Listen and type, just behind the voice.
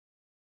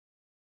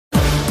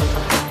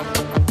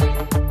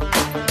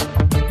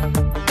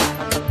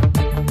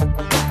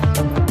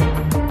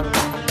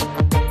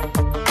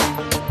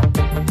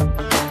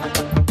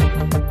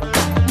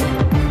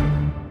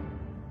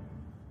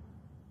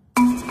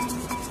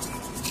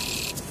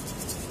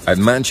At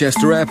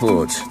Manchester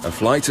Airport, a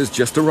flight has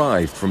just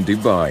arrived from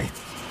Dubai.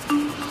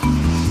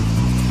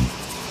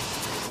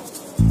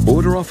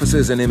 Border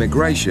officers and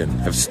immigration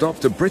have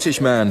stopped a British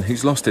man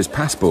who's lost his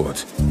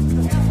passport.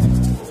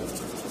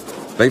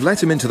 They've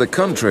let him into the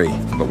country,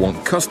 but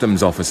want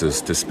customs officers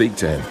to speak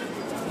to him.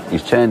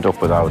 He's turned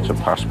up without a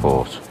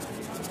passport.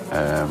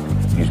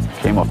 He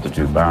came off to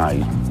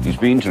Dubai. He's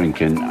been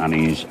drinking and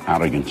he's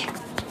arrogant,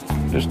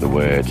 is the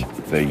word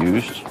they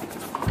used.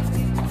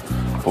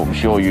 But I'm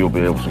sure you'll be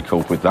able to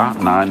cope with that.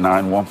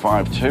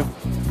 99152.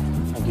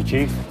 Thank you,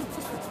 Chief.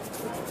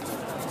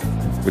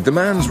 With the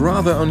man's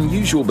rather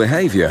unusual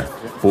behaviour,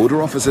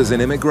 border officers and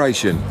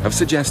immigration have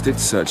suggested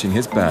searching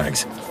his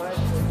bags.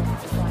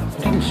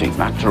 He didn't seem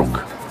that drunk.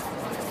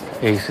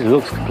 He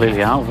looks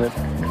completely out of it.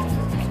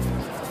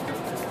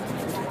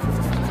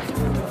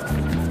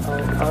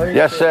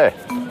 Yes, sir.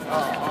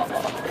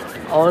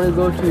 I want to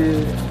go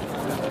to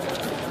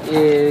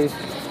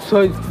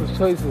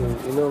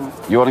Soidford, you know.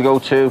 You want to go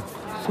to?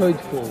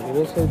 Soidford, you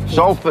know Soidford?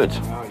 Salford.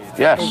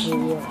 Yes.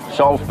 Yeah.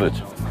 Salford.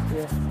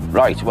 Yeah.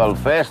 Right, well,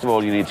 first of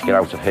all, you need to get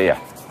out of here.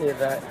 Yeah,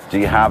 right. Do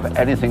you have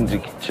anything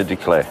to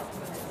declare?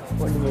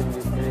 What do you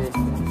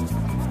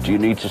mean? Do you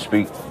need to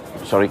speak?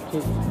 Sorry?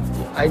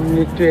 I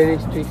need to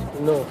speak.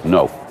 No.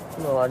 No.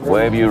 No, I don't.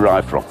 Where have you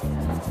arrived from?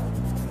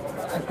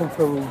 I come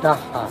from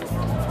Dhaka.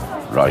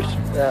 Right.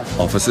 Yeah.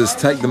 Officers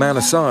take the man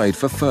aside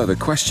for further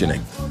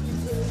questioning.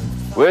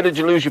 Where did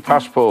you lose your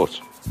passport?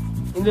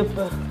 In the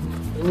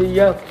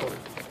airport.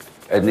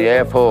 In the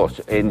airport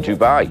in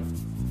Dubai?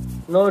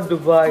 No,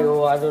 Dubai,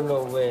 or I don't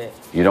know where.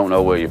 You don't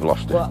know where you've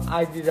lost it? But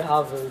I did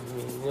have it with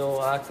me. You know,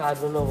 I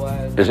don't know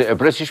why. Is it a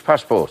British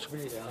passport?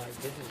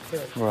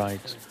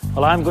 Right.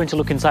 Well, I'm going to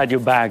look inside your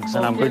bags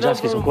and I'm going to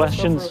ask you some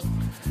questions.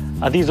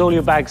 Are these all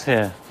your bags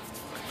here?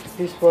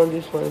 This one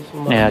is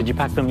mine. Yeah, did you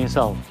pack them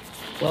yourself?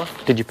 What?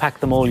 Did you pack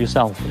them all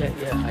yourself? Yeah.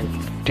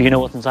 Do you know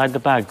what's inside the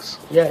bags?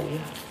 Yeah.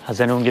 Has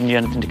anyone given you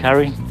anything to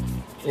carry?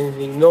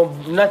 Anything? No,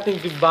 nothing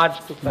too bad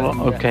to carry.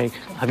 Well, okay.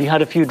 Have you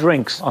had a few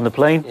drinks on the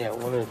plane? Yeah,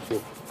 one or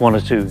two. One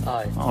or two?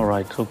 Aye. All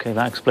right, okay,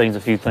 that explains a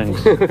few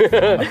things. I'm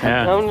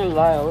gonna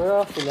lie, I'm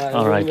gonna have to lie.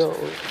 All right.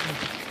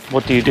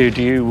 What do?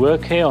 Do you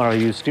work here or are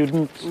you a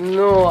student?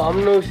 No,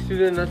 I'm no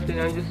student,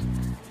 nothing.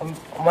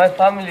 My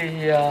family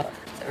here,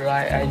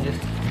 right? I just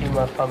see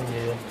my family.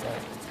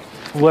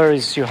 Right. Where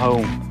is your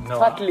home? No.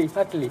 Flatley.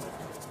 Flatley?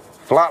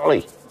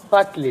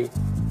 Flatley.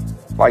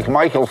 Like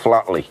Michael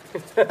Flatley?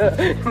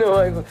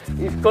 No,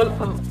 it's called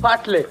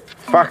Flatley.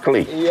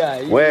 Flatley?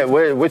 Yeah.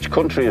 Which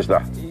country is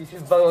that? It's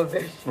in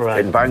Bangladesh.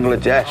 Right. In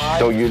Bangladesh.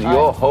 So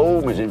your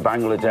home is in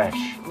Bangladesh?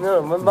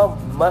 No,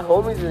 my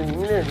home is in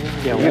England.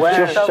 Yeah,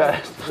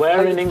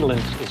 where in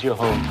England is your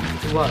home?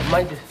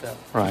 Manchester.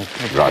 Right.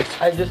 Okay.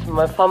 Right.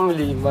 My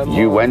family, my mom.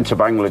 You went to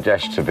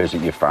Bangladesh to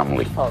visit your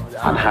family.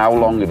 And how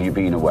long have you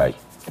been away?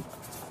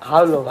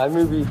 How long? I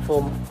maybe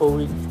 4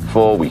 weeks.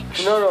 4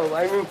 weeks? No,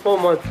 I mean 4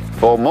 months.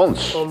 4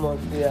 months? 4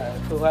 months, yeah.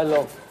 So quite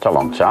long. It's a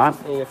long time.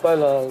 Yeah, quite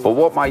long. But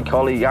what my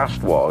colleague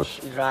asked was,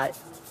 right.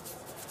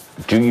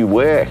 Do you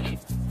work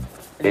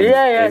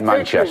in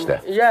Manchester?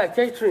 Yeah,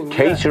 catering.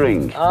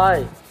 Catering? Yeah.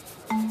 Aye.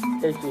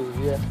 Catering,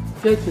 yeah.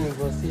 Catering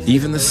was, yeah.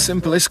 Even the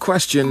simplest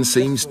question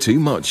seems too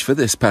much for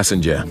this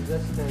passenger.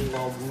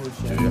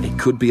 It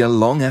could be a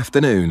long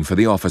afternoon for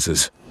the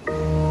officers.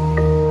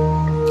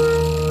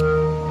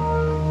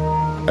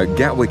 At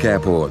Gatwick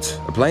Airport,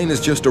 a plane has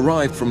just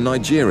arrived from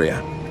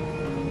Nigeria.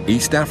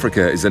 East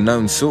Africa is a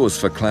known source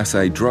for Class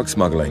A drug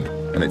smuggling,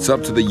 and it's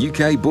up to the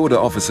UK border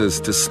officers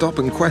to stop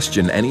and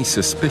question any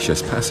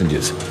suspicious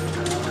passengers.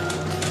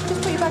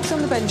 Just put your bags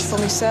on the bench for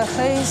me, sir,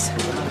 please.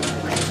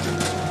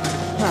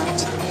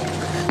 Right.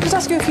 Just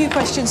ask you a few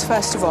questions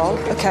first of all.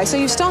 OK, so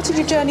you started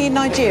your journey in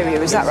Nigeria,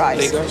 is that right?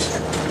 Lagos.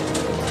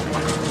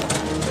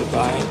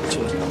 Dubai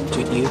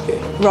to the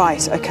UK.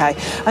 Right, OK.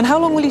 And how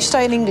long will you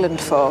stay in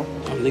England for?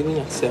 I'm leaving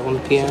at 7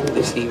 p.m.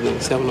 this evening,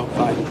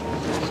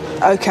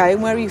 7:05. OK,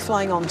 and where are you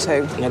flying on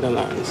to?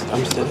 Netherlands,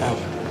 Amsterdam.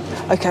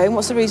 OK, and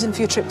what's the reason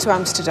for your trip to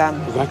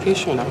Amsterdam?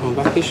 Vacation. I'm on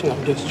vacation.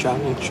 I'm just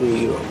traveling through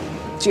Europe.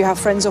 Do you have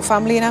friends or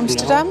family in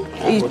Amsterdam? No,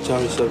 I have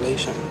hotel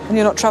reservation. And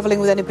you're not travelling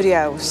with anybody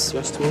else?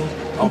 Just me.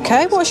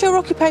 OK, what's your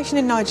occupation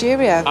in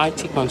Nigeria?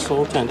 IT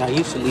consultant. I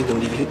used to live in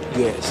the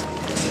US.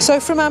 So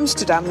from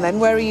Amsterdam then,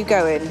 where are you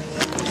going?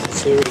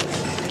 Zurich.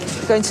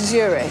 Going to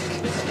Zurich?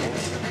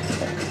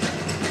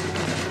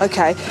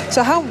 OK,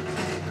 so how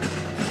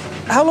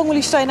long will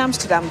you stay in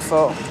Amsterdam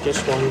for?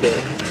 Just 1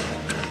 day.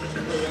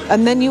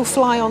 And then you'll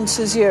fly on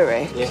to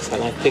Zurich? Yes,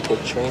 and I take a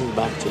train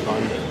back to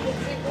London.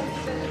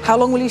 How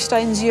long will you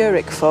stay in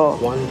Zurich for?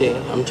 1 day.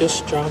 I'm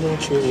just traveling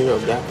through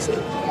Europe, that's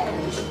it.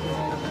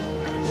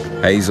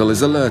 Hazel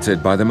is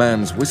alerted by the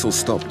man's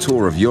whistle-stop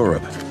tour of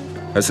Europe.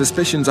 Her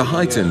suspicions are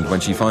heightened when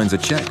she finds a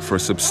cheque for a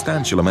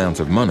substantial amount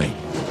of money.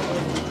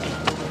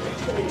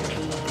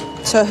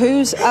 So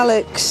who's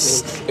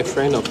Alex? A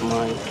friend of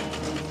mine.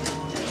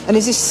 And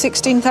is this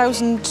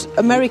 16,000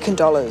 American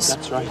dollars?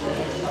 That's right.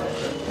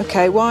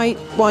 Okay, why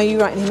are you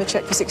writing him a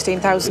cheque for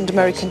 16,000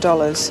 American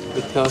dollars?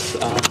 Because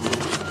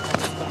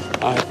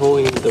I owe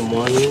him the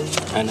money,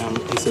 and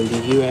he's in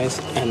the US,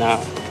 and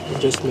I'm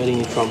just mailing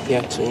it from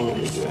here to him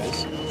in the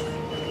US.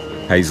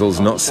 Hazel's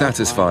not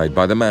satisfied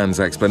by the man's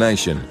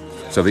explanation,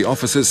 so the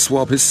officers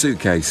swab his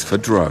suitcase for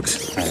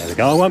drugs. There we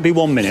go. I won't be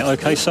 1 minute,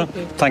 okay, sir?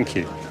 Thank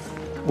you.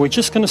 We're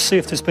just going to see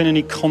if there's been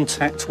any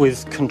contact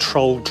with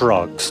controlled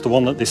drugs. The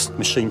one that this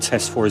machine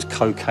tests for is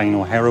cocaine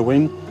or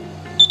heroin.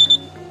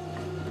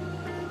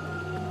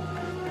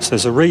 So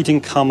there's a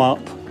reading come up,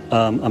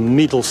 a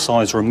middle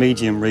size or a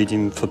medium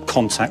reading for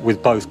contact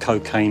with both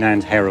cocaine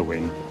and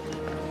heroin.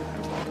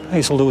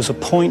 Hazel, there was a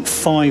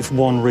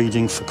 0.51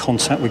 reading for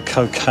contact with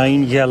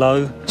cocaine,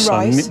 yellow, so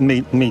Right.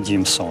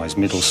 medium size,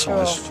 middle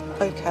size.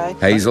 Okay.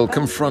 Hazel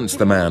confronts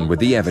the man with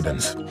the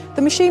evidence.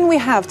 The machine we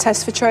have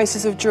tests for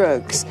traces of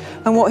drugs,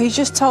 and what he's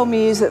just told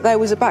me is that there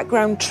was a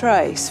background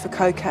trace for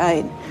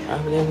cocaine.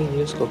 I've never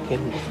used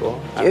cocaine before.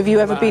 Have you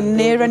ever been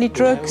near any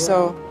drugs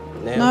or?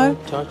 Never No?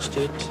 touched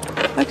it.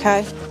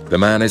 Okay. The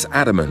man is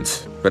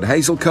adamant, but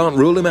Hazel can't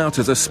rule him out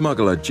as a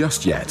smuggler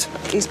just yet.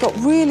 He's got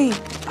really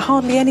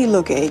hardly any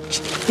luggage.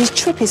 His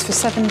trip is for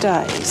 7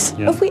 days.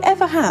 Yeah. Have we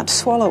ever had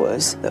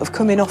swallowers that have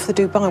come in off the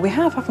Dubai? We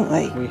have, haven't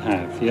we? We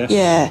have, yes.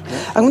 Yeah.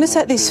 I'm going to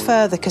take this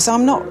further because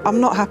I'm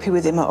not happy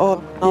with him at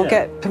all. I'll Yeah.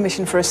 get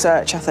permission for a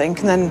search, I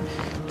think, and then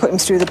put him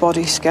through the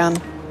body scan.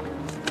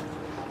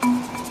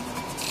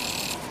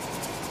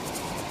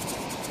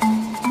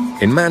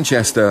 In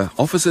Manchester,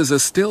 officers are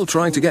still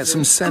trying to get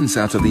some sense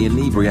out of the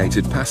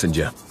inebriated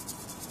passenger.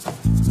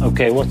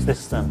 Okay, what's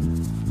this then?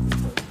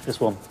 This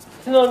one.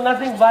 No,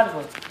 nothing bad,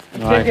 man.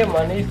 You Right. take it,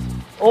 man. It's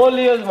all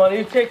yours, man.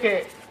 You take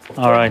it.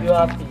 All right. You're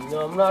happy. No,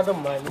 I'm not, I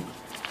don't mind.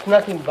 It's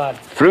nothing bad.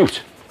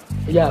 Fruit.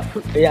 Yeah,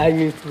 yeah, I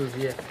mean food,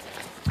 yeah.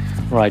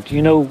 Right,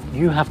 you know,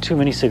 you have too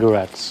many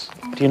cigarettes.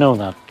 Do you know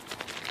that?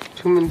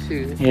 2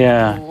 minutes.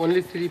 Yeah.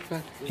 Only 3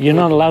 packs. You're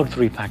not allowed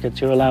 3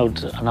 packets. You're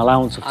allowed an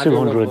allowance of I don't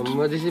know, 200.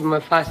 Mama. This is my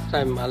first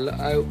time.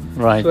 I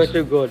Right. swear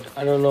to God,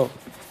 I don't know.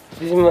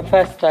 This is my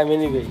first time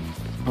anyway.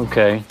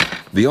 Okay.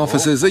 The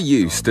officers are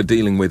used to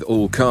dealing with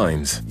all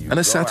kinds and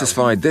are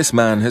satisfied this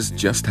man has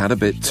just had a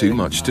bit too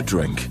much to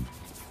drink.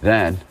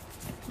 Then,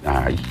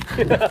 aye.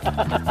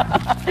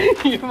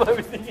 You might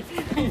be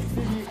thinking,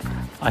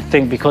 I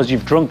think because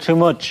you've drunk too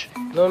much.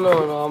 no,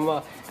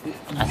 I'm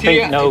I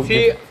think no.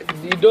 See,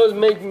 it does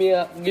make me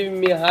giving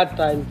me a hard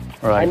time.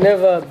 Right. I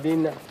never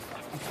been.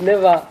 It's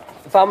never.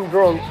 If I'm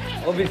drunk,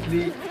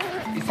 obviously,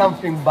 it's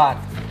something bad.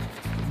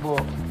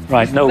 But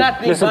Right, no.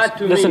 nothing Listen, bad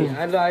to listen, me.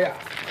 And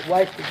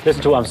why?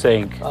 listen to what I'm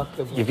saying.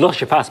 Okay, You've lost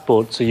your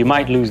passport, so you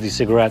might lose these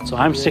cigarettes. So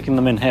I'm sticking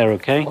them in here,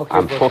 okay? Okay,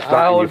 And but put that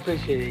I in will your-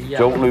 appreciate it. Yeah.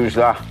 Don't lose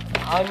that,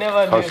 I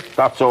never because lose.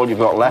 that's all you've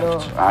got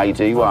left,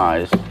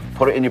 ID-wise.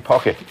 Put it in your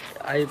pocket.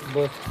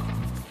 But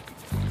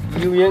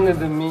you younger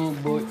than me,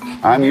 but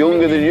I'm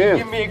younger than you.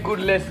 Give me a good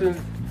lesson,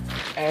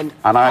 and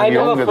And I I'm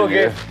never younger than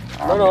you.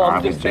 forget. No,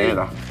 I'm just saying.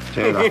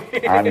 Say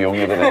that. I'm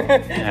younger than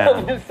you.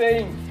 I'm just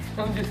saying.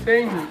 I'm just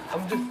saying.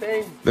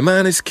 The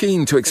man is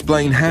keen to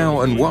explain how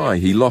and why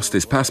he lost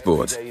his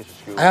passport.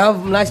 I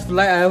have nice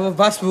flight. I have a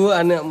passport,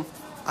 and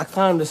I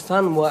can't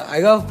understand why. I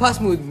have a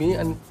passport with me,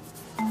 and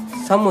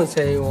someone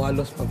saying, "Oh, I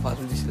lost my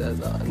passport. This,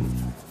 that,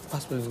 and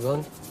passport is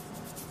gone."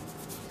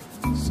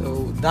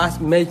 So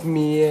that make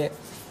me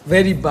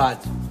very bad.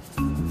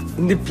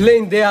 In the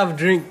plane, they have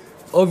drink.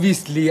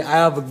 Obviously, I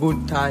have a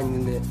good time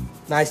in the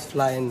nice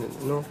flying,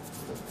 you know.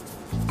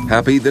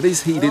 Happy that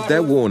he's heeded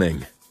their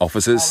warning,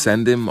 officers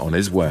send him on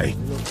his way.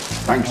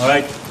 Thanks. All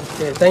right.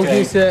 Okay, thank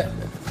you, sir.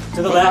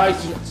 To the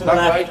left, to the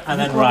left, and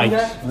then right.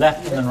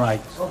 Left and then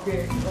right.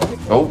 Okay.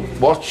 Oh,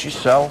 watch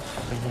yourself.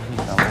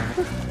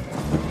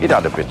 He'd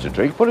had a bit to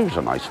drink, but he was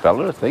a nice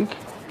fella, I think.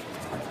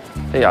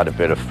 He had a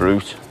bit of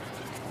fruit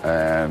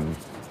and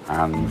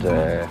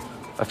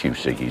a few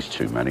ciggies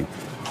too many.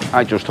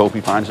 I just hope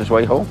he finds his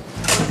way home.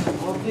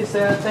 Okay,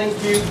 sir.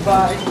 Thank you.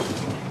 Bye.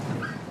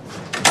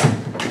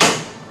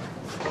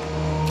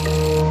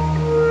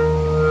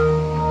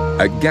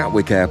 At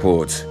Gatwick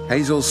Airport,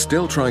 Hazel's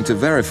still trying to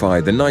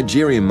verify the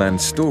Nigerian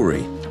man's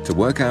story to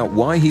work out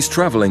why he's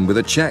travelling with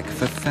a cheque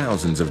for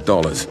thousands of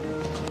dollars.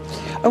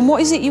 And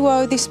what is it you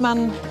owe this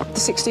man the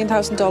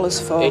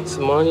 $16,000 for? It's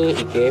money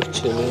he gave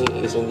to me.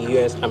 It's in the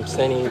US. I'm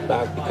sending it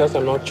back because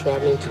I'm not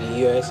traveling to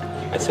the US.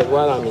 I said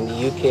while I'm in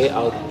the UK,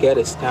 I'll get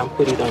a stamp,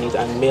 put it on it,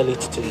 and mail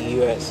it to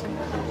the US.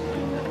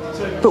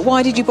 But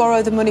why did you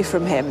borrow the money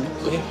from him?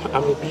 Yeah,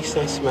 I'm a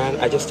businessman.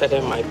 I just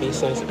started my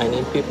business. I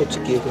need people to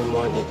give me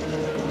money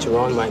to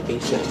run my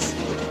business.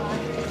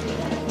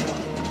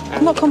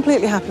 I'm not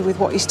completely happy with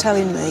what he's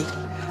telling me,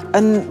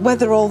 and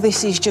whether all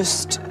this is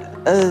just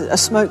a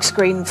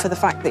smokescreen for the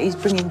fact that he's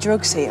bringing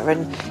drugs here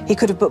and he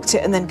could have booked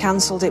it and then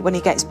cancelled it when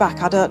he gets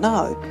back, I don't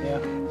know. Yeah.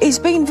 He's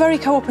been very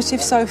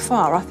cooperative so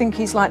far. I think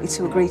he's likely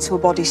to agree to a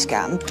body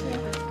scan.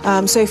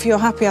 So if you're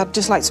happy, I'd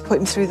just like to put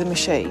him through the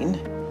machine.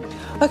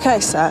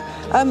 OK, sir.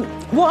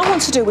 What I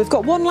want to do, we've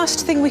got one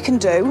last thing we can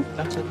do.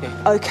 That's okay.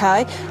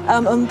 OK,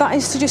 and that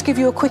is to just give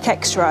you a quick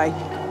X-ray.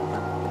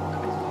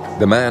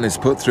 The man is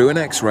put through an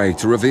X-ray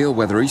to reveal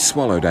whether he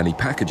swallowed any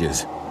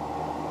packages.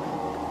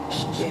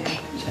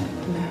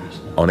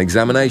 On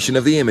examination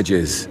of the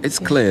images, it's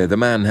clear the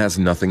man has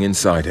nothing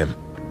inside him.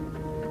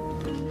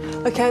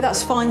 OK,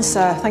 that's fine,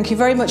 sir. Thank you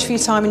very much for your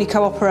time and your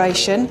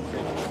cooperation.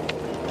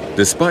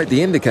 Despite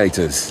the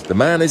indicators, the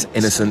man is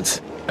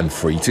innocent and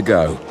free to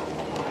go.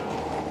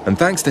 And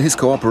thanks to his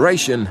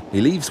cooperation,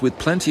 he leaves with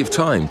plenty of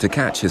time to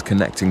catch his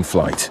connecting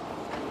flight.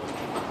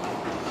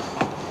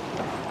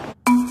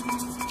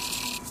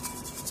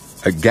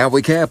 At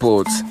Gatwick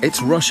Airport,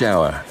 it's rush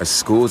hour as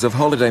scores of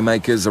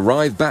holidaymakers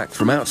arrive back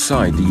from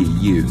outside the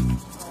EU.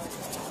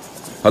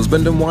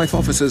 Husband and wife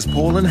officers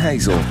Paul and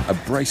Hazel are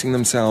bracing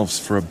themselves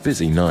for a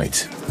busy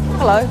night.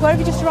 Hello, where have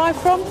you just arrived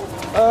from?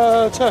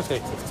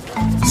 Turkey.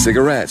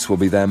 Cigarettes will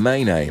be their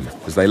main aim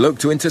as they look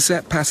to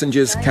intercept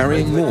passengers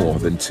carrying more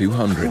than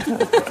 200. Do you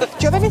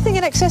have anything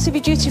in excess of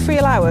your duty-free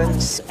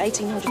allowance?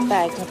 1,800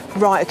 bags.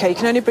 Right, OK, you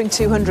can only bring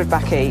 200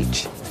 back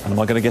each. And am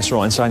I going to guess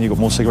right in saying you've got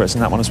more cigarettes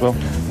than that one as well?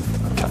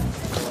 OK.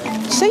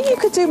 See, you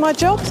could do my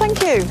job,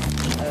 thank you.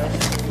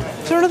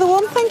 Is there another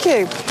one? Thank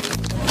you.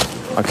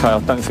 OK, I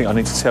don't think I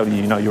need to tell you,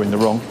 you know you're in the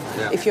wrong.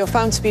 If you're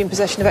found to be in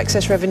possession of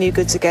excess revenue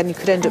goods again, you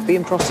could end up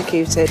being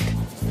prosecuted.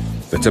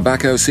 The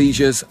tobacco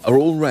seizures are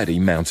already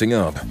mounting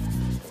up.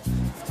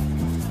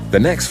 The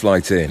next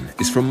flight in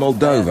is from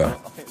Moldova,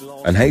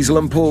 and Hazel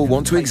and Paul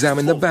want to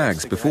examine the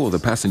bags before the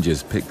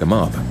passengers pick them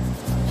up.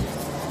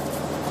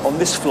 On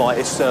this flight,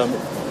 it's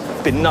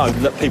been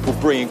known that people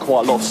bring in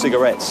quite a lot of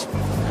cigarettes.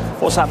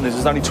 What's happened is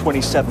there's only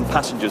 27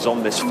 passengers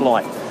on this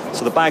flight,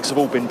 so the bags have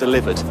all been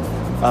delivered.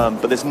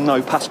 But there's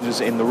no passengers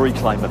in the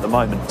reclaim at the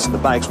moment, so the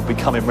bags will be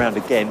coming round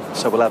again,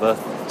 so we'll have a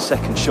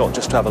second shot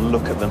just to have a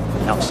look at them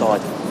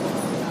outside.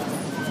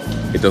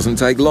 It doesn't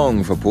take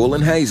long for Paul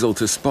and Hazel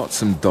to spot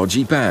some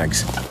dodgy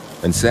bags,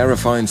 and Sarah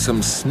finds some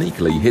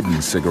sneakily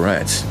hidden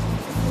cigarettes.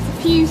 There's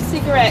a few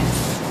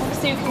cigarettes.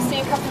 Obviously, we can see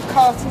a couple of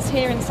cartons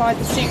here inside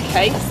the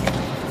suitcase,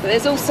 but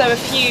there's also a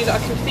few that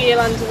I can feel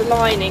under the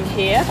lining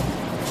here.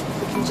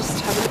 We can just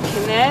have a look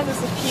in there.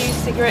 There's a few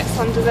cigarettes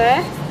under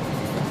there.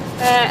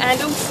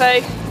 And also,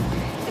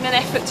 in an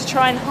effort to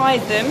try and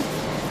hide them,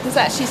 there's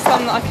actually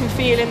some that I can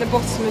feel in the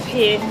bottom of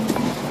here.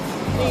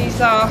 These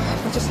are,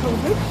 I'll just hold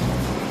them,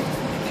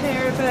 a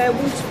pair of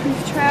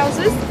waterproof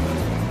trousers.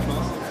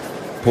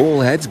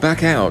 Paul heads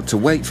back out to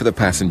wait for the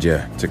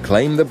passenger to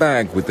claim the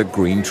bag with the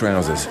green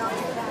trousers.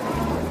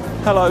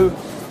 Hello.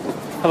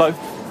 Hello.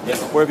 Yes.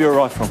 Where have you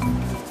arrived from?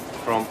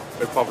 From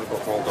Republic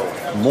of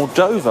Moldova.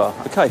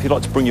 Moldova. OK, if you'd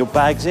like to bring your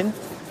bags in.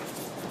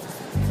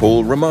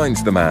 Paul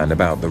reminds the man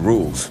about the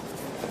rules.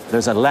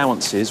 There's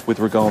allowances with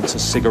regard to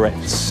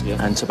cigarettes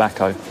and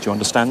tobacco. Do you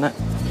understand that?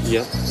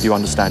 Yeah. You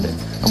understand it.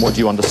 And what do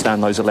you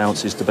understand those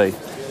allowances to be?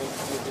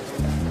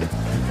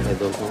 I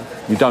don't know.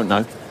 You don't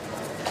know?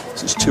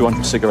 So it's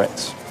 200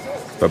 cigarettes.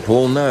 But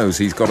Paul knows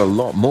he's got a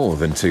lot more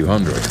than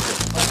 200.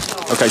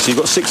 OK, so you've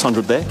got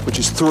 600 there, which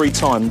is 3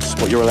 times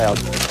what you're allowed.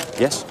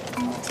 Yes?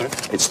 Sorry?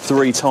 It's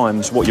 3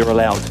 times what you're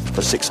allowed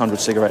for 600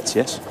 cigarettes,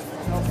 yes?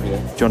 Yeah.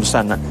 Do you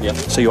understand that? Yeah.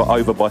 So you're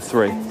over by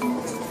 3.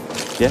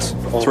 Yes?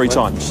 3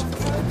 times.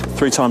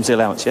 3 times the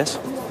allowance, yes?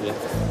 Yeah.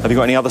 Have you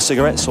got any other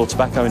cigarettes or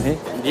tobacco in here?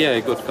 Yeah,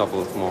 I got a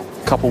couple of more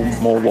Couple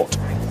more what?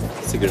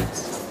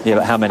 cigarettes. Yeah,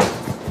 but how many?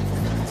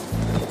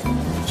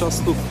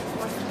 Just 2.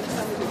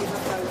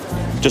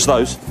 Just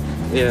those?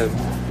 Yeah.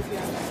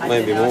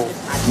 Maybe more.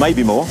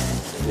 Maybe more?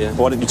 Yeah.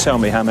 Why didn't you tell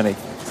me how many?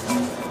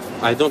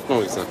 I don't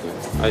know exactly.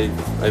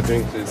 I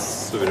bring this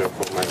souvenir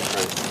for my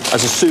friend.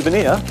 As a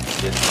souvenir?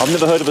 Yeah. I've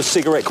never heard of a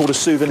cigarette called a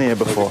souvenir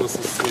before. Because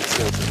it's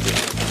expensive.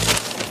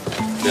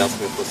 Yeah. They asked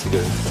me for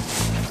cigarettes.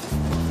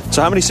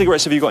 So how many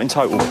cigarettes have you got in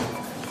total?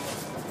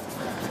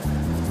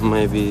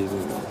 Maybe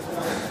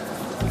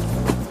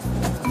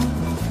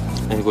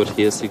I got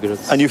here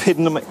cigarettes. And you've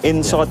hidden them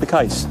inside the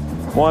case?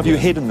 Why have you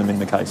hidden them in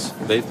the case?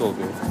 They told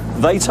me.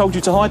 They told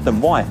you to hide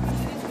them. Why?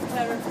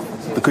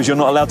 Because you're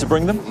not allowed to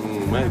bring them?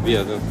 Maybe,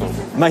 I don't know.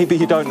 Maybe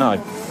you don't know.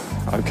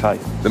 OK.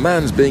 The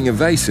man's being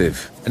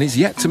evasive, and he's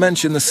yet to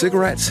mention the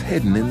cigarettes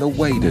hidden in the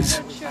waders.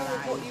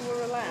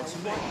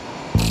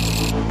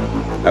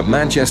 At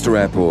Manchester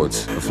Airport,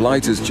 a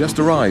flight has just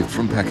arrived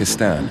from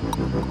Pakistan.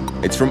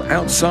 It's from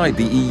outside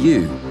the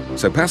EU,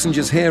 so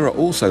passengers here are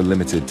also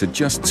limited to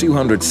just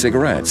 200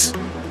 cigarettes.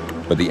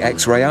 But the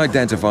X-ray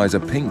identifies a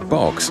pink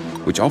box,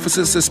 which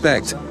officers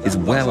suspect is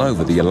well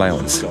over the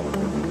allowance.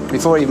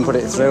 Before I even put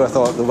it through, I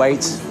thought the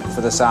weight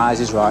for the size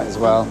is right as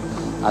well,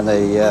 and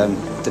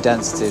the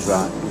density is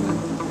right.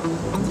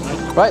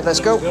 Right, let's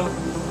go.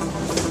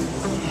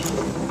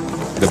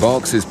 The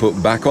box is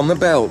put back on the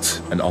belt,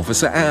 and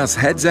Officer Az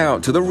heads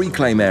out to the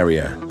reclaim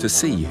area to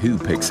see who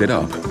picks it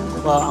up.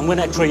 Well, I'm going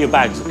to X-ray your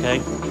bags, OK?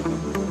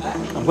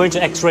 I'm going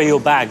to X-ray your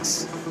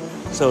bags.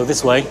 So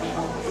this way.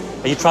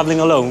 Are you travelling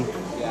alone?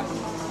 Yeah.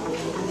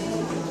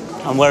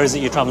 And where is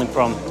it you're travelling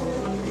from?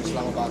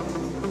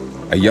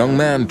 A young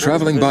man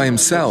travelling by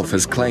himself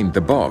has claimed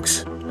the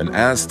box, and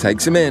Az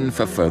takes him in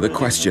for further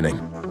questioning.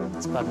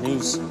 It's bad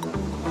news.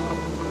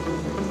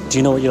 Do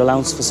you know what your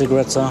allowance for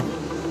cigarettes are?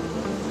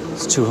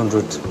 It's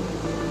 200.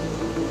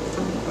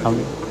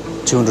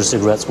 200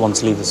 cigarettes, 1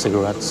 sleeve of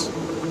cigarettes.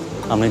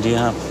 How many do you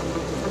have?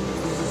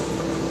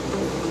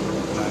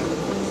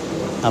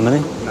 How many?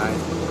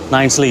 9.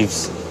 9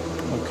 sleeves.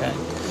 Okay.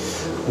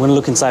 I'm going to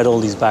look inside all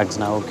these bags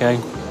now, okay?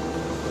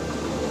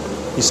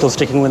 You still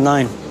sticking with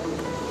 9?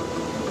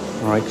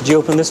 All right, could you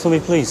open this for me,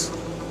 please?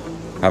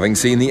 Having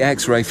seen the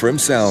X-ray for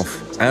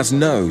himself, Az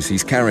knows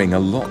he's carrying a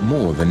lot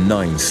more than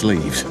 9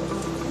 sleeves. 6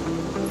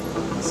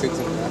 and a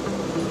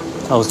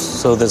half. Oh,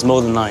 so there's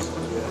more than 9.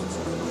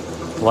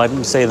 Why didn't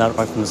you say that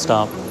right from the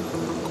start?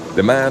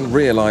 The man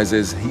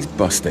realizes he's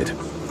busted.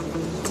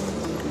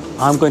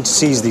 I'm going to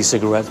seize these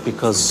cigarettes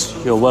because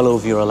you're well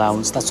over your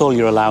allowance. That's all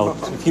you're allowed.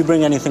 If you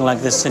bring anything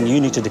like this in,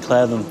 you need to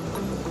declare them.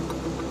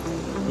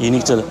 You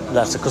need to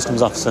let the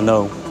customs officer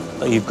know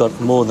that you've got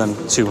more than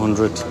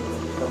 200.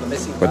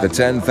 But the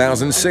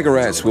 10,000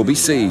 cigarettes will be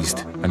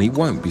seized, and he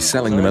won't be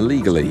selling them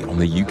illegally on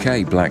the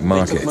UK black They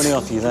market. took money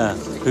off you there.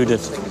 Who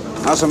did?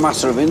 As a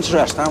matter of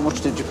interest, how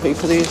much did you pay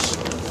for these?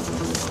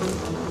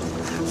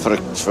 For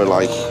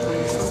like...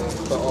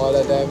 For all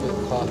of them,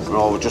 it cost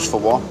No, just for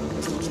what?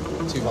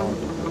 £2.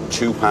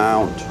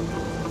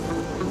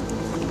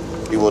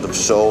 £2. You would have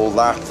sold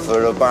that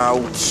for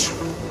about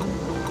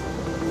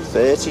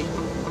 30,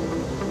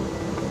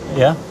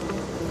 Yeah,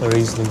 very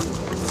easily.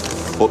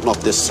 but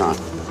not this time.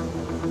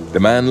 The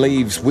man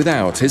leaves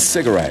without his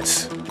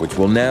cigarettes, which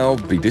will now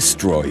be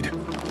destroyed.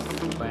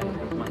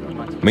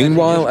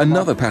 Meanwhile,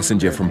 another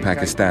passenger from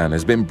Pakistan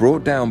has been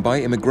brought down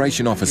by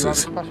immigration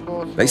officers.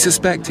 They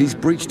suspect he's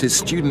breached his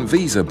student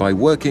visa by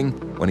working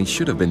when he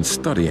should have been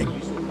studying.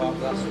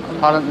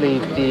 Apparently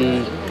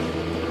the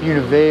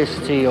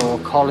university or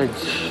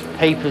college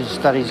papers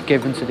that he's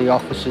given to the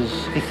officers,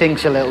 he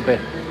thinks a little bit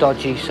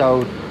dodgy,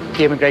 so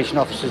the immigration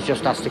officers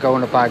just has to go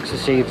in the bags to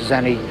see if there's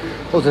any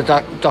other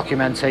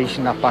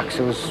documentation that backs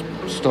his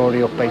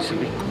story up,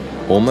 basically.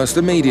 Almost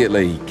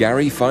immediately,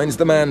 Gary finds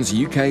the man's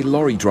UK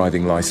lorry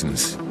driving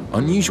licence.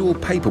 Unusual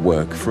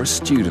paperwork for a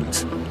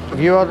student. Have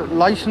you had a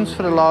licence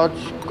for a large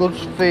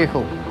goods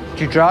vehicle?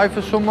 Do you drive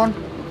for someone?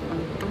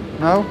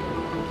 No?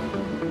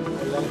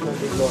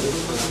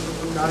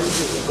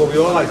 Well, we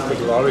all like big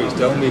lorries,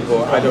 don't we?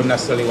 But I don't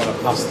necessarily want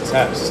to pass the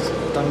test.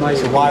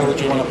 So why would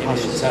you want to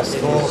pass the test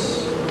for?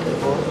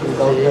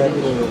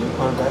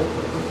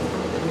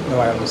 No,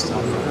 I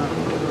understand that.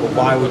 But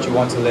why would you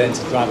want to learn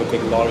to drive a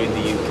big lorry in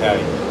the UK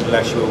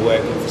unless you were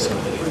working for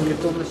somebody?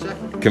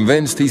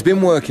 Convinced he's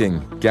been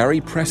working,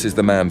 Gary presses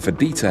the man for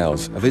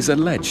details of his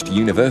alleged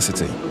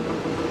university.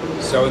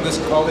 So in this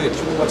college,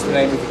 what's the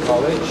name of the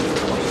college?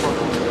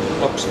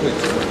 Oxford.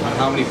 And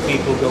how many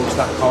people go to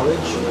that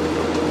college?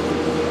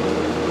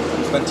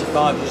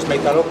 25, you just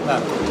make that up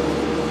now.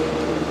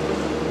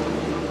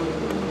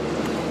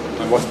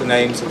 And what's the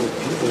names of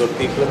the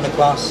people in the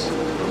class?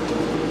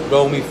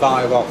 Roll me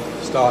 5 off,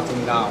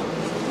 starting now.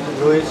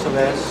 Louis,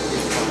 Celeste,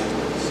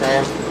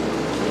 Sam,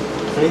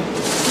 3,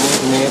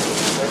 Nate,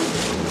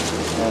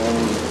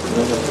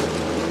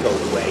 Go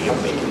away,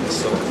 you're making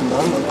this up.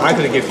 I'm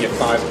going to give you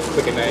 5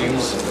 quicker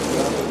names.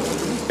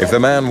 If the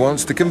man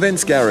wants to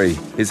convince Gary,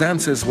 his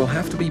answers will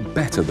have to be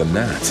better than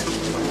that.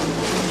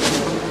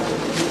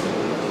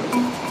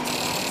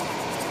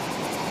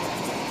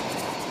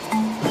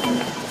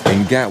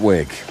 In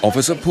Gatwick,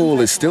 Officer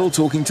Paul is still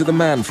talking to the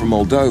man from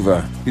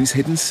Moldova who's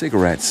hidden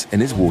cigarettes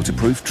in his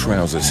waterproof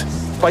trousers.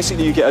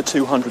 Basically, you get a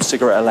 200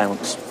 cigarette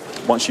allowance.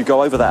 Once you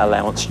go over that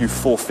allowance, you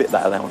forfeit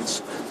that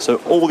allowance. So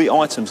all the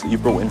items that you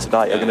brought in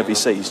today are going to be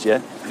seized,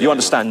 yeah? You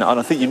understand that? And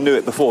I think you knew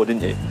it before,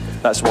 didn't you?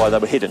 That's why they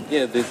were hidden.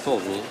 Yeah, they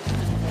told me.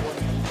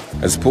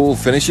 As Paul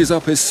finishes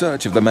up his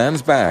search of the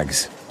man's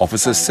bags,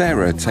 Officer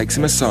Sarah takes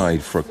him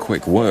aside for a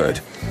quick word.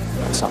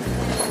 What's up?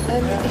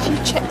 If you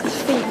check the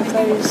feet of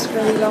those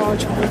very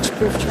large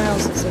waterproof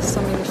trousers, there's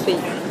some in the feet.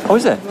 Oh,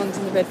 is there? The ones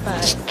in the red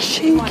bag.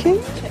 Cheeky.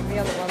 Check the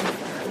other one,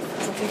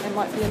 because I think there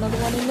might be another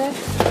one in there.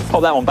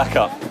 Pop that one back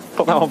up.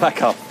 Pop that one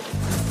back up.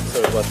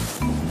 Sorry, what?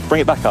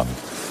 Bring it back up.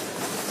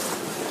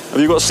 Have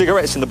you got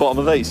cigarettes in the bottom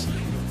of these?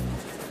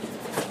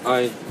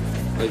 I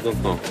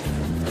don't know.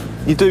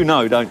 You do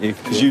know, don't you?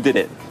 Because you did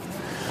it.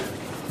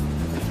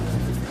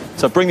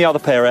 So bring the other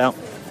pair out.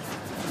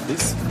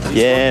 This?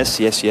 Yes,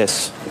 yes,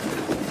 yes.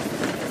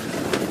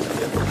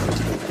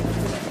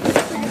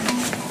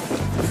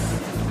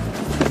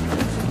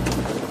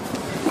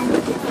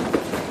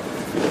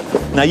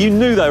 Now, you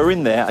knew they were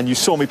in there and you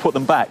saw me put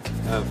them back,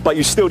 but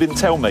you still didn't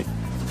tell me,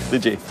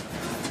 did you?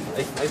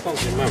 I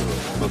don't remember,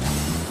 but...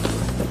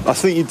 I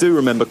think you do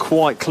remember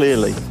quite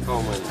clearly.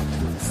 Oh my...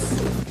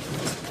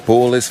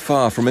 Paul is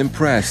far from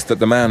impressed that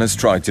the man has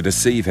tried to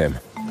deceive him.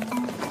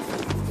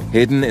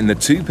 Hidden in the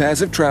 2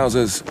 pairs of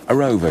trousers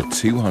are over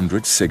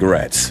 200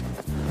 cigarettes.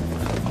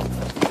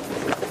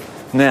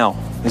 Now,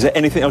 is there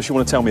anything else you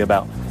want to tell me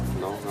about?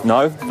 No.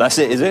 No? That's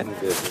it, is it?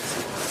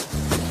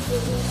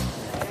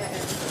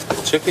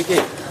 Check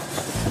again.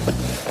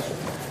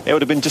 It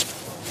would have been just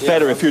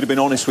better if you'd have been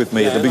honest with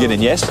me at the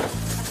beginning, yes?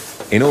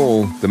 In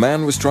all, the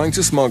man was trying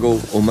to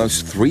smuggle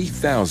almost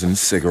 3,000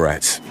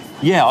 cigarettes.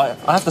 Yeah,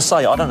 I have to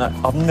say, I don't know,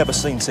 I've never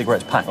seen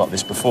cigarettes packed like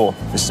this before.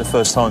 This is the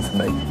first time for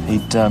me.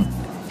 He'd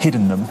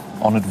hidden them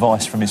on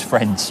advice from his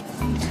friends,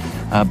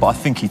 but I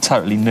think he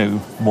totally knew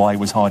why he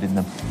was hiding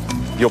them.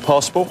 Your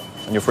passport,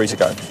 and you're free to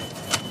go.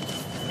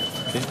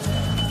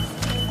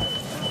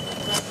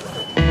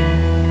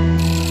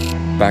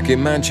 Back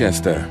in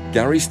Manchester,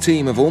 Gary's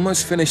team have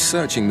almost finished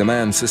searching the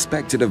man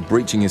suspected of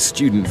breaching his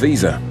student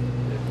visa.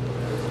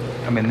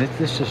 I mean,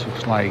 this just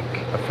looks like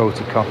a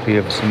photocopy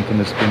of something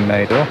that's been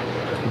made up.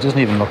 It doesn't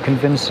even look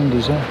convincing,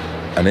 does it?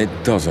 And it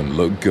doesn't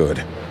look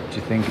good. Do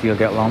you think he'll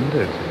get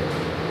landed?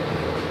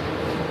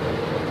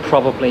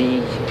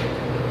 Probably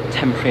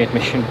temporary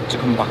admission to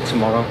come back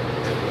tomorrow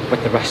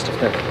with the rest of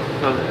the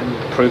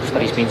proof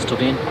that he's been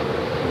studying.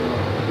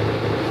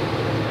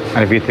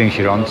 And if he thinks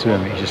you're onto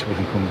him, he just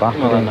wouldn't come back.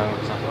 Well, I know,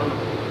 exactly.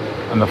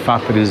 And the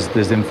fact that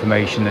there's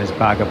information in his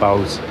bag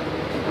about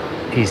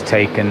he's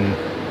taken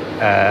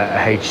a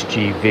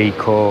HGV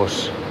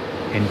course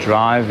in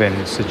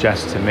driving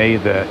suggests to me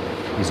that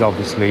he's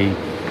obviously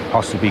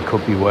possibly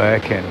could be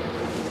working.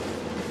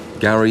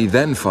 Gary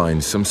then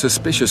finds some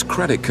suspicious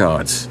credit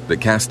cards that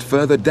cast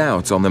further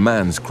doubt on the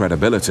man's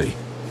credibility.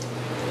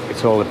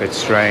 It's all a bit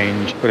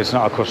strange, but it's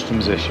not a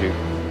customs issue.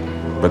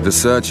 But the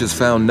search has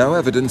found no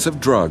evidence of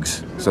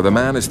drugs, so the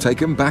man is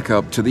taken back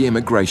up to the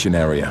immigration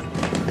area.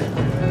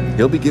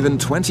 He'll be given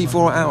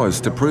 24 hours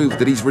to prove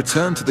that he's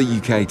returned to the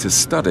UK to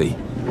study,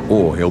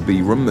 or he'll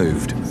be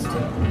removed.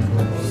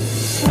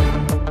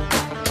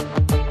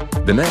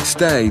 The next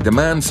day, the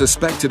man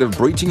suspected of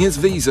breaching his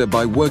visa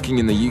by working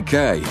in the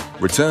UK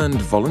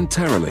returned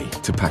voluntarily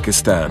to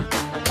Pakistan.